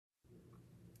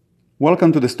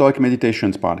Welcome to the Stoic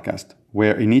Meditations podcast,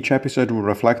 where in each episode we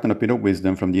reflect on a bit of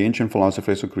wisdom from the ancient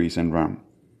philosophers of Greece and Rome.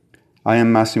 I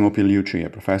am Massimo Pigliucci,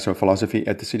 a professor of philosophy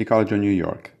at the City College of New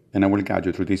York, and I will guide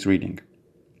you through this reading.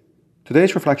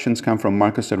 Today's reflections come from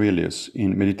Marcus Aurelius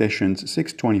in Meditations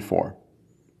 6:24.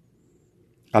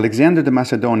 Alexander the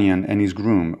Macedonian and his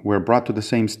groom were brought to the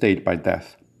same state by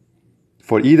death,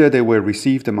 for either they were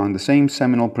received among the same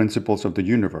seminal principles of the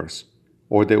universe,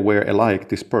 or they were alike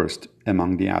dispersed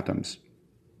among the atoms.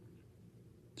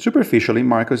 Superficially,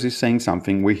 Marcus is saying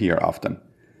something we hear often.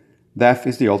 Death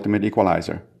is the ultimate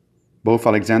equalizer. Both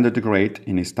Alexander the Great,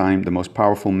 in his time the most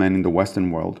powerful man in the Western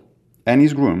world, and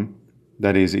his groom,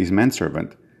 that is, his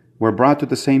manservant, were brought to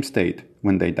the same state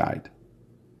when they died.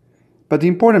 But the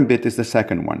important bit is the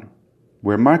second one,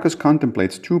 where Marcus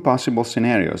contemplates two possible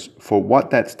scenarios for what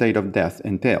that state of death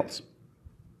entails.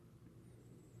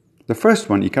 The first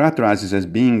one he characterizes as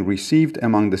being received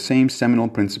among the same seminal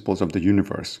principles of the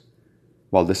universe,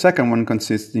 while the second one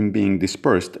consists in being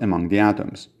dispersed among the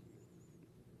atoms.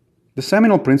 The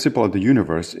seminal principle of the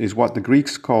universe is what the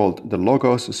Greeks called the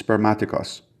logos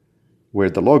spermatikos, where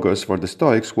the logos for the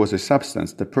Stoics was a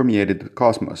substance that permeated the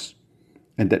cosmos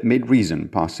and that made reason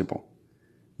possible.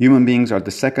 Human beings are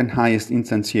the second highest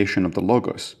instantiation of the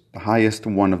logos, the highest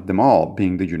one of them all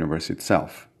being the universe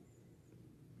itself.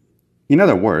 In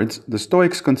other words, the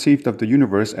Stoics conceived of the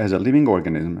universe as a living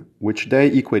organism, which they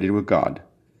equated with God.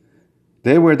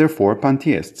 They were therefore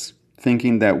pantheists,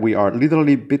 thinking that we are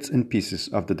literally bits and pieces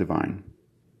of the divine.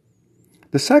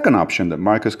 The second option that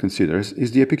Marcus considers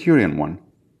is the Epicurean one.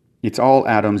 It's all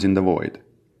atoms in the void.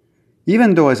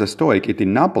 Even though as a Stoic he did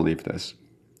not believe this,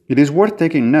 it is worth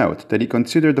taking note that he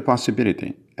considered the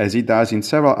possibility, as he does in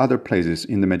several other places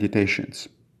in the Meditations.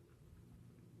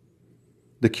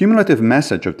 The cumulative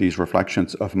message of these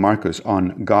reflections of Marcus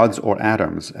on gods or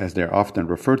atoms, as they are often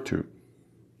referred to,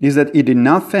 is that he did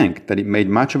not think that it made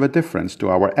much of a difference to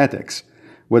our ethics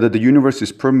whether the universe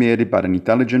is permeated by an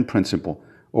intelligent principle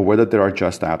or whether there are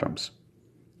just atoms.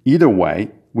 Either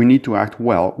way, we need to act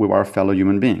well with our fellow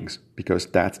human beings, because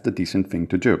that's the decent thing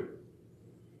to do.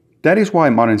 That is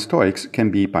why modern Stoics can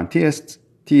be pantheists,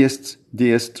 theists,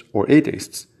 deists, or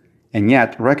atheists, and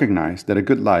yet recognize that a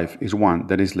good life is one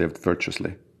that is lived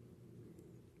virtuously.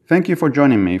 Thank you for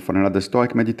joining me for another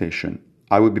Stoic meditation.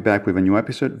 I will be back with a new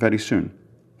episode very soon,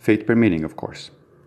 fate permitting, of course.